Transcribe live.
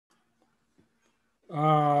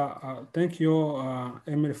Thank you,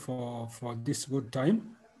 Emily, for this good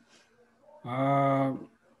time. I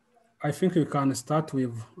think we can start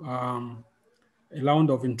with a round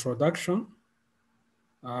of introduction.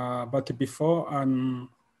 But before, I'm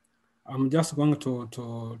just going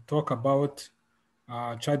to talk about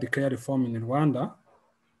child care reform in Rwanda.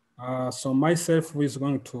 So myself, who is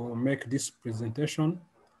going to make this presentation,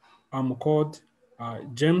 I'm called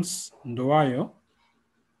James Nduwayo.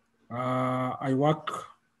 I work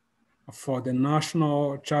for the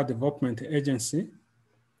National Child Development Agency,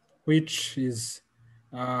 which is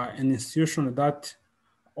an institution that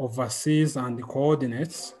oversees and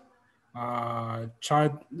coordinates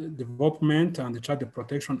child development and child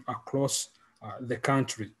protection across the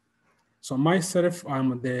country. So myself,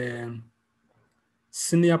 I'm the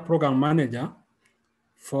senior program manager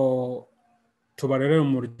for Tubarere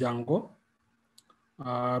Umuryango,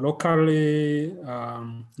 locally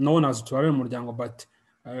known as Tubarere Umuryango, but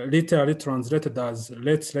literally translated as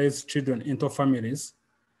Let's Raise Children into Families.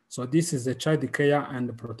 So this is a child care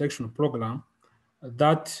and protection program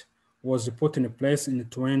that was put in place in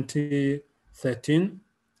 2013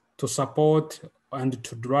 to support and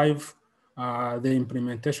to drive the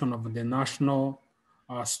implementation of the national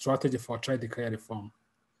strategy for child care reform.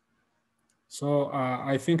 So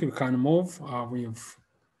I think we can move with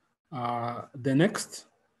the next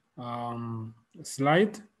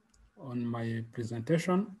slide on my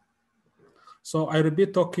presentation. So I will be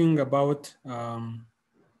talking about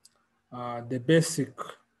the basic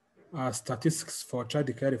statistics for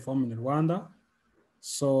child care reform in Rwanda.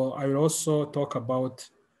 So I will also talk about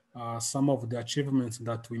some of the achievements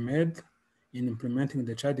that we made in implementing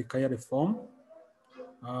the child care reform.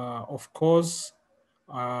 Of course,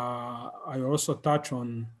 I will also touch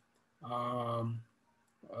on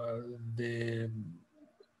the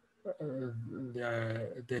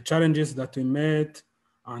challenges that we made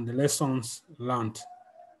and the lessons learned.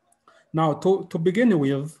 Now, to begin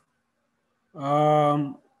with,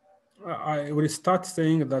 I will start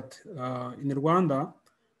saying that in Rwanda,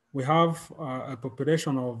 we have a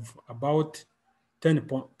population of about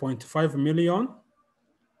 10.5 million,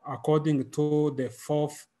 according to the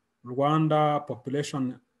fourth Rwanda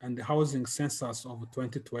population and housing census of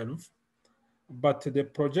 2012. But the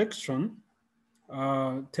projection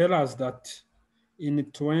tell us that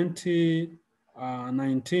in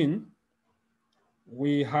 2019,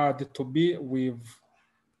 we had to be with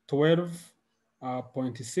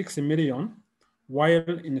 12.6 million,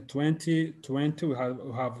 while in 2020 we have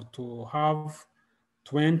to have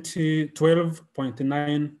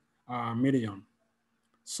 12.9 million.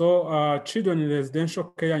 So children in residential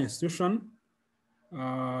care institution,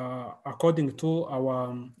 according to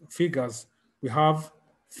our figures, we have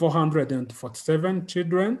 447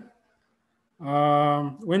 children.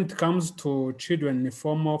 When it comes to children in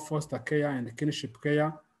formal foster care and kinship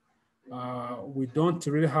care, we don't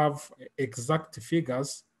really have exact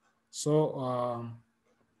figures, so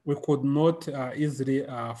we could not easily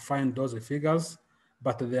find those figures,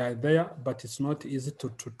 but they are there, but it's not easy to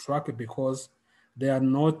track because they are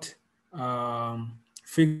not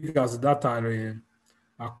figures that are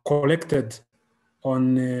collected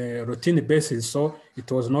on a routine basis, so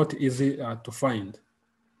it was not easy to find.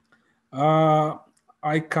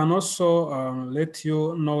 I can also let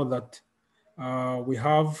you know that we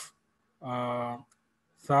have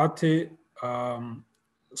 30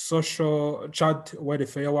 social child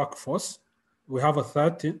welfare workforce. We have a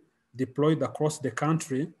 30 deployed across the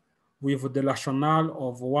country with the rationale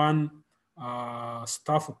of one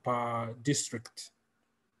staff per district.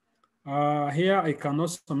 Here I can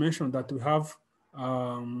also mention that we have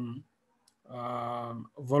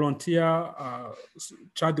volunteer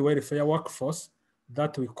child welfare workforce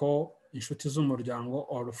that we call Inshuti z'Umuryango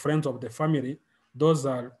or Friends of the Family. Those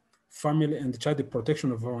are family and child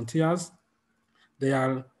protection volunteers. They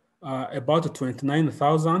are about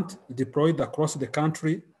 29,000 deployed across the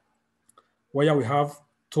country, where we have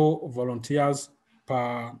 2 volunteers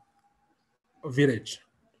per village.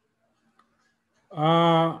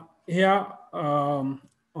 Here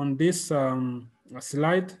on this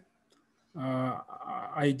slide,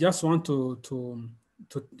 I just want to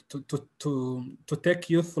take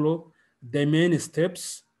you through the main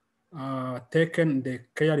steps taken in the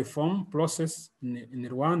care reform process in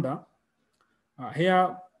Rwanda.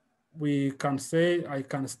 Here we can say, I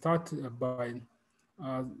can start by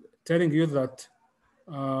telling you that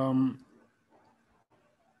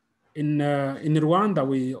in Rwanda,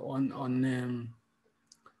 we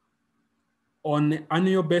on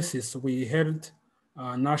annual basis, we held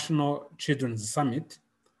National Children's Summit.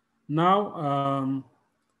 Now,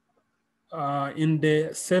 in the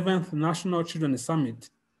 7th National Children's Summit,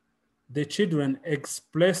 the children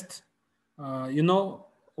expressed,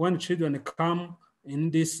 when children come in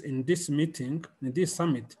this meeting, in this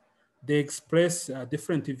summit, they express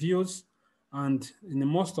different views, and in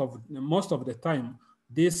most of the time,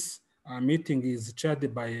 this meeting is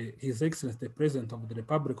chaired by His Excellency the President of the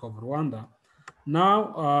Republic of Rwanda.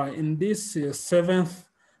 Now, in this 7th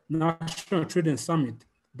National Children's Summit,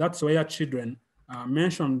 that's where children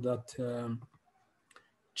mentioned that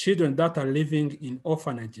children that are living in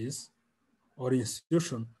orphanages or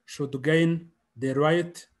institution should gain the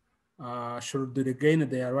right, should regain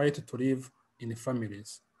their right to live in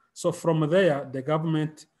families. So from there, the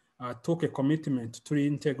government took a commitment to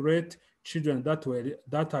integrate children that were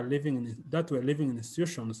living in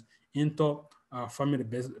institutions into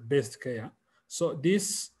family-based care. So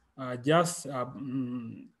this just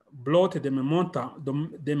brought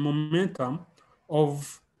the momentum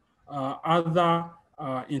of other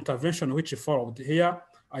intervention which followed. Here,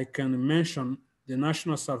 I can mention the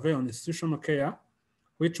National Survey on Institutional Care,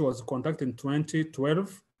 which was conducted in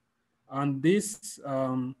 2012. And this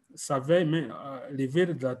survey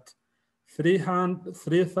revealed that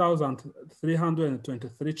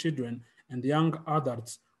 3,323 children and young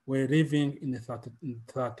adults were living in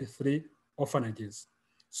 33 orphanages.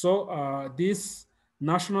 So this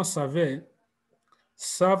national survey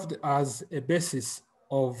served as a basis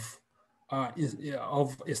of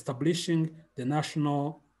establishing the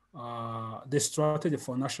the strategy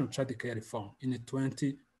for national child care reform in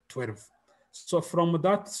 2012. So from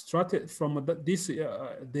that strategy,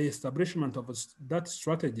 the establishment of that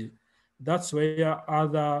strategy, that's where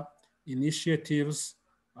other initiatives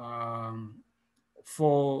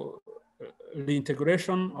for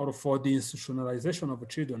reintegration or for the institutionalization of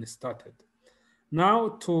children started. Now,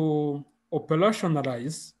 to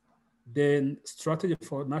operationalize the strategy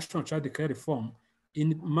for national child care reform,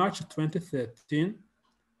 in March 2013,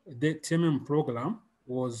 the TMM program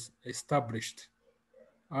was established.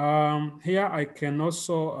 Here I can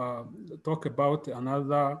also talk about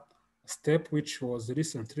another step which was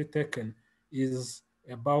recently taken, is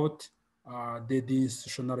about the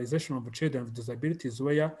deinstitutionalization of children with disabilities,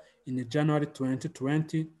 where in January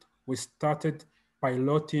 2020, we started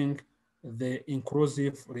piloting the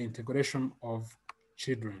inclusive reintegration of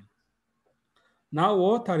children. Now,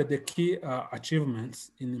 what are the key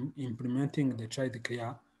achievements in implementing the child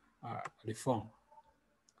care reform?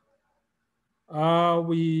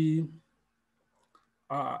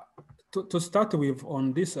 To start with,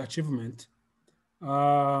 on this achievement,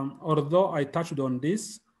 although I touched on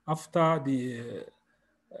this after the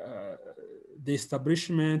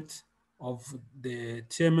establishment of the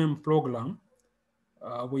TMM program,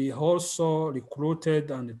 we also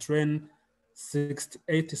recruited and trained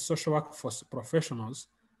 68 social workforce professionals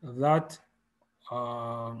that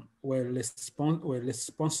were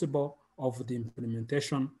responsible of the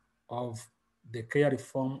implementation of the care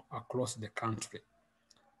reform across the country.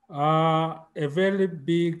 A very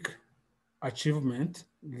big achievement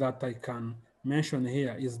that I can mention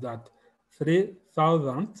here is that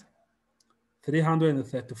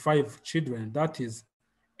 3,335 children, that is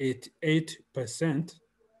 88%,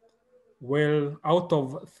 well, out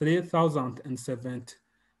of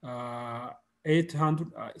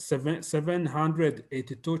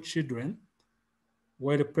 782 children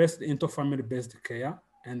were placed into family-based care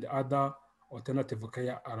and other alternative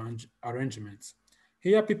care arrangements.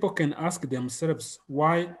 Here, people can ask themselves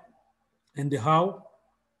why and how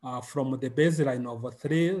from the baseline of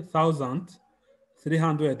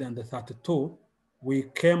 3,332, we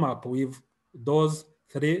came up with those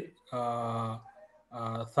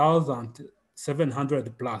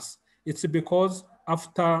 3,700 plus. It's because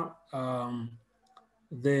after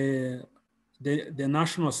the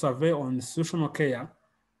national survey on institutional care,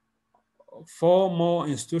 4 more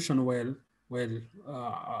institutions were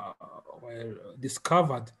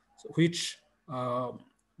discovered, which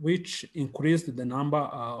increased the number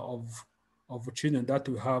of children that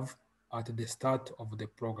we have at the start of the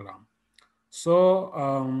program. So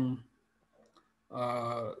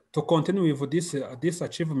to continue with this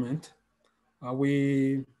achievement,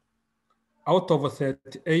 we, out of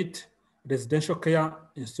 38 residential care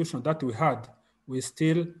institutions that we had, we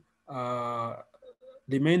still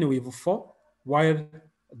remain with 4, while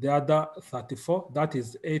the other 34, that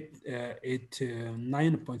is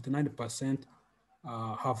 9.9%,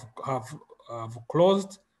 have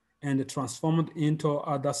closed and transformed into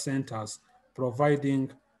other centers,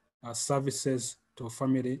 providing services to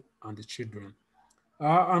family and children.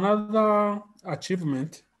 Another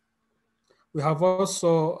achievement, we have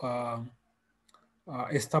also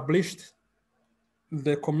established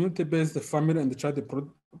the community-based family and child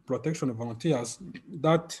protection volunteers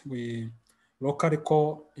that we locally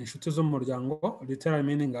call inshuti z'umuryango, literally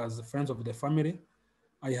meaning as friends of the family.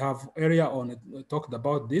 I have earlier on talked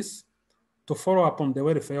about this to follow up on the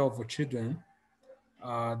welfare of children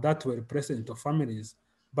that were present into families,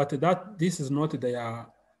 but that this is not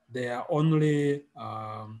their only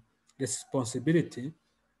responsibility.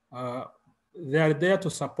 Uh, they are there to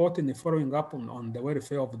support in the following up on the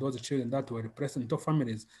welfare of those children that were present into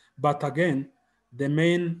families. But again, their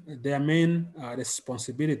main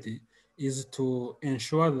responsibility is to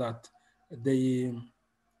ensure that they,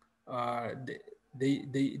 uh,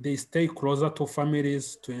 they stay closer to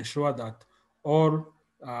families to ensure that all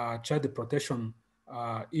child protection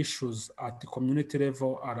issues at the community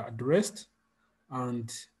level are addressed,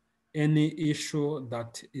 and any issue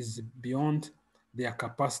that is beyond their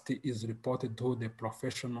capacity is reported to the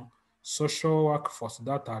professional social workforce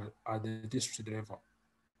that are at the district level.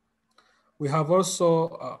 We have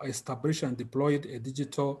also established and deployed a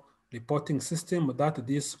digital reporting system that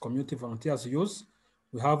these community volunteers use.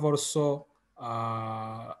 We have also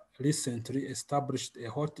recently established a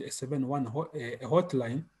 711 a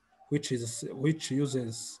hotline, which a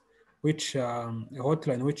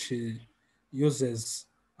hotline which uses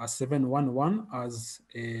a 711 as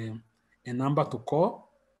a number to call.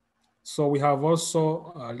 So we have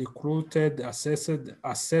also recruited,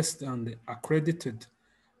 assessed, and accredited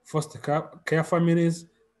foster care families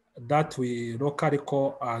that we locally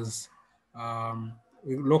call as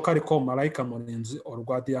Malaika Morinzi or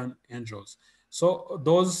guardian angels. So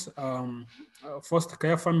those foster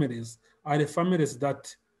care families are the families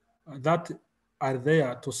that are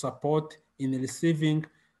there to support in receiving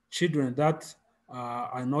children that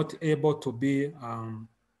are not able to be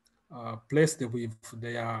placed with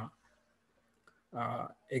their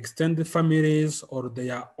extended families or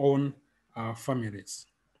their own families.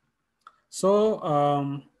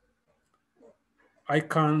 So I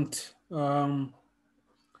can't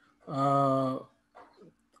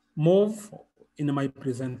move in my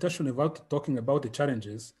presentation without talking about the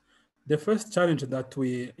challenges. The first challenge that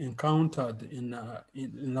we encountered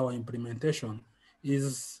in our implementation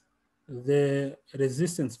is the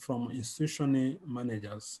resistance from institution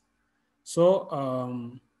managers.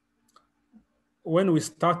 So when we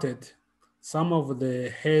started, some of the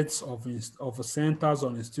heads of centers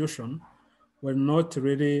or institutions were not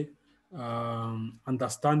really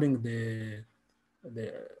understanding the,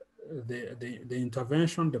 the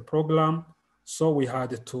intervention, the program. So we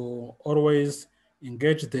had to always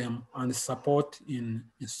engage them and support in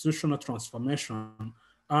institutional transformation,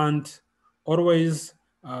 and always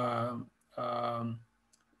uh, um,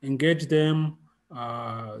 engage them,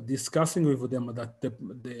 discussing with them that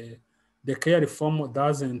the care reform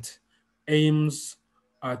doesn't aims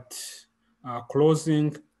at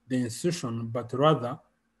closing the institution, but rather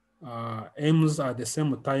aims at the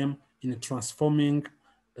same time in transforming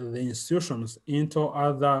the institutions into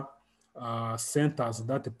other centers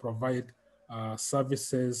that provide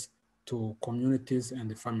services to communities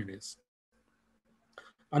and the families.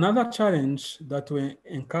 Another challenge that we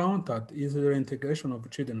encountered is the integration of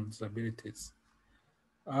children with disabilities.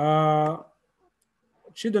 Uh,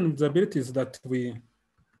 Children with disabilities that we,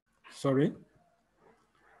 sorry,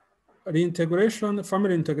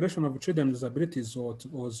 family integration of children with disabilities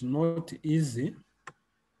was not easy.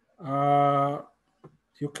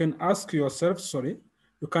 You can ask yourself,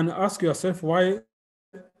 why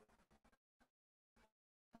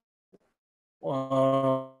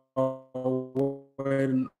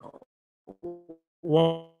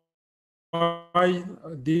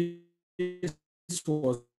this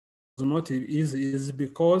was not easy is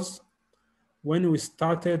because when we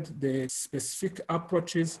started, the specific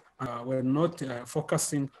approaches were not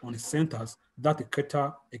focusing on centers that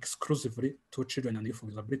cater exclusively to children and youth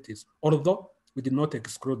with disabilities, although we did not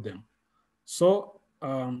exclude them. So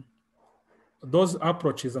those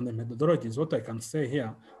approaches and the methodologies, what I can say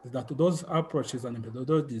here is that those approaches and the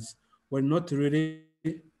methodologies were not really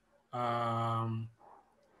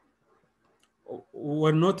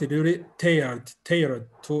tailored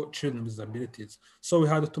to children with disabilities. So we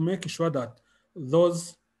had to make sure that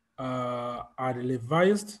those are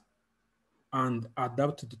revised and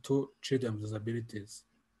adapted to children with disabilities.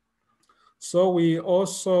 So we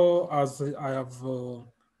also, as I have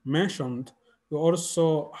mentioned, we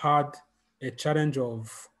also had a challenge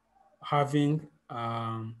of having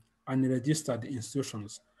unregistered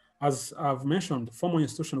institutions. As I've mentioned, formal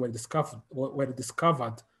institutions were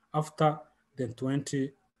discovered after the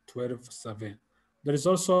 2012 survey. There is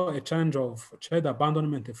also a challenge of child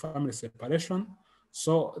abandonment and family separation.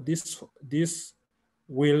 So this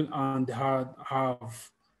will and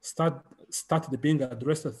have started being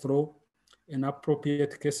addressed through an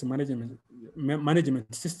appropriate case management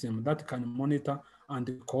system that can monitor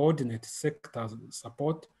and coordinate sectors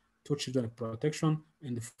support to children protection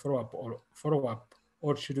and follow up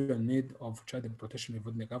all children need of child protection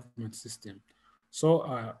within the government system.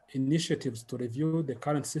 So initiatives to review the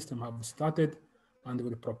current system have started and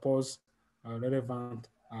will propose relevant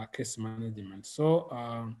case management. So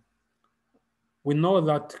we know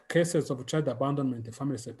that cases of child abandonment and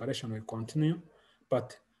family separation will continue,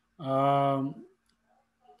 but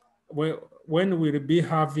when we'll be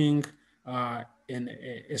having a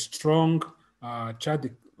strong child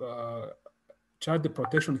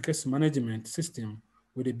protection case management system,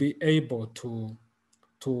 will be able to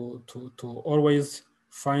always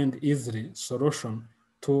find easily solution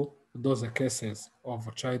to those cases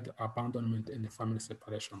of child abandonment and family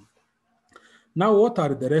separation. Now, what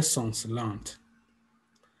are the lessons learned?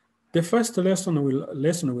 The first lesson we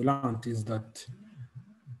learned is that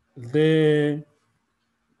the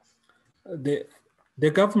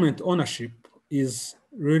government ownership is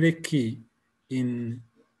really key in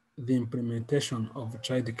the implementation of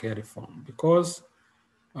child care reform, because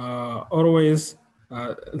always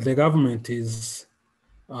the government needs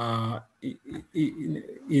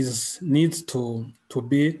to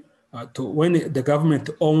be when the government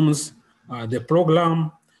owns the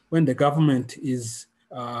program, when the government is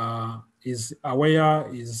aware,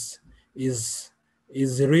 is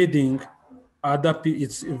reading other people,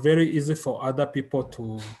 it's very easy for other people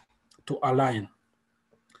to align.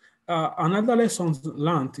 Another lesson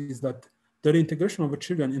learned is that the integration of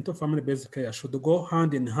children into family-based care should go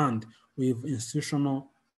hand in hand with institutional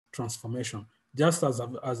transformation, just as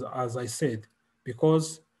I said,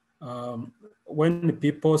 because when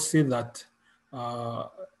people see that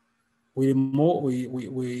you move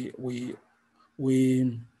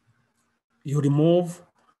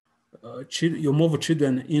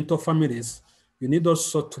children into families, you need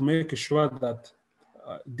also to make sure that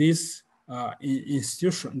this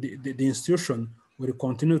institution, the institution will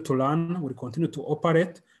continue to learn, will continue to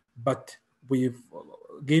operate, but with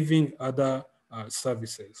giving other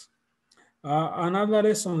services. Another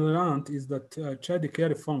lesson learned is that child care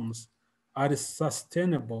reforms are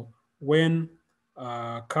sustainable when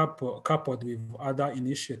coupled with other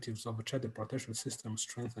initiatives of child protection system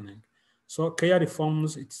strengthening. So care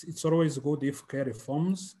reforms, it's always good if care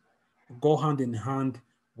reforms go hand in hand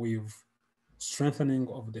with strengthening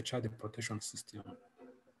of the child protection system.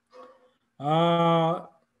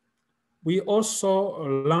 We also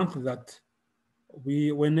learned that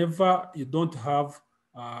whenever you don't have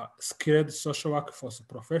skilled social workforce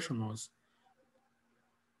professionals,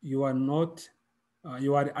 you are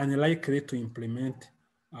unlikely to implement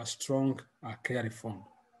a strong care reform.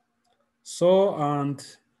 So,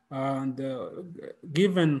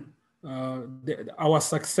 given our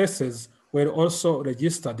successes were also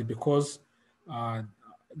registered because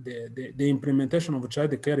the implementation of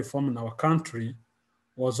child care reform in our country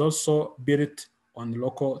was also built on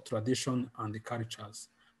local tradition and cultures.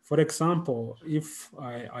 For example, if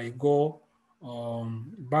I go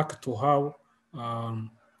back to how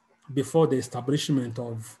before the establishment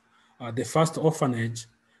of the first orphanage,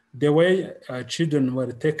 the way children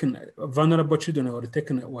were taken, vulnerable children were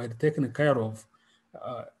taken care of,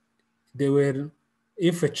 they were,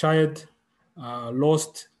 if a child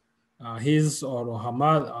lost his or her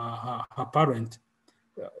mother, her parent,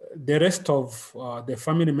 the rest of the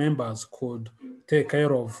family members could take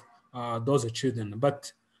care of those children.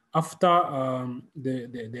 But after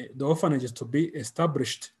the orphanage is to be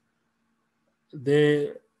established,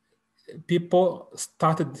 the people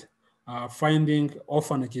started finding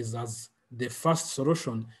orphanages as the first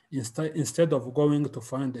solution instead of going to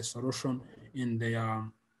find a solution in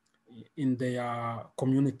their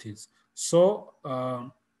communities. So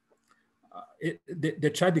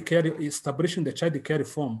the child care, establishing the child care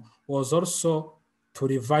reform was also to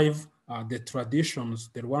revive the traditions,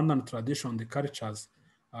 the Rwandan tradition, the cultures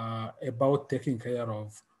about taking care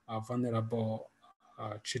of vulnerable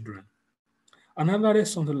children. Another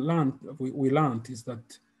lesson we learned is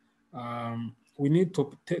that we need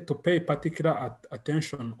to pay particular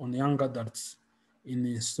attention on young adults in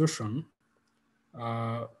the institution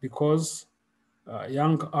because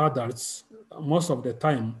young adults, most of the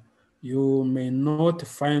time, you may not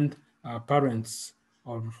find parents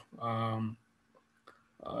or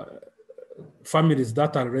families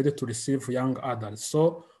that are ready to receive young adults.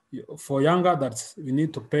 So for young adults, we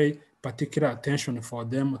need to pay particular attention for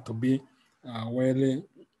them to be well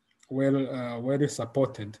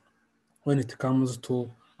supported when it comes to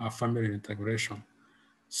family integration.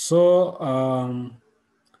 So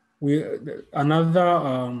The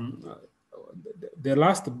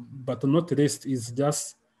last but not least is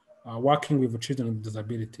just working with children with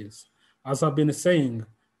disabilities. As I've been saying,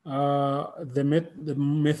 the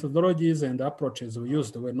methodologies and approaches we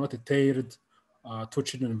used were not tailored to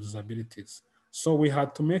children with disabilities. So we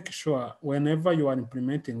had to make sure whenever you are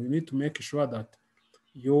implementing, we need to make sure that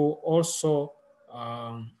you also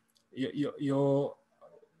you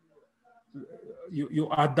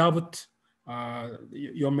adapt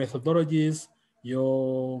your methodologies,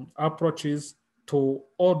 your approaches to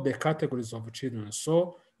all the categories of children.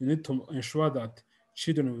 So you need to ensure that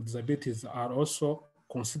children with disabilities are also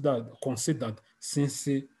considered since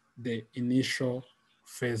the initial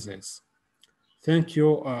phases. Thank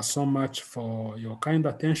you so much for your kind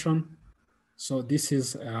attention. So this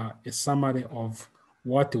is a summary of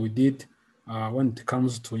what we did when it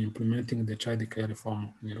comes to implementing the child care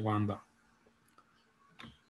reform in Rwanda.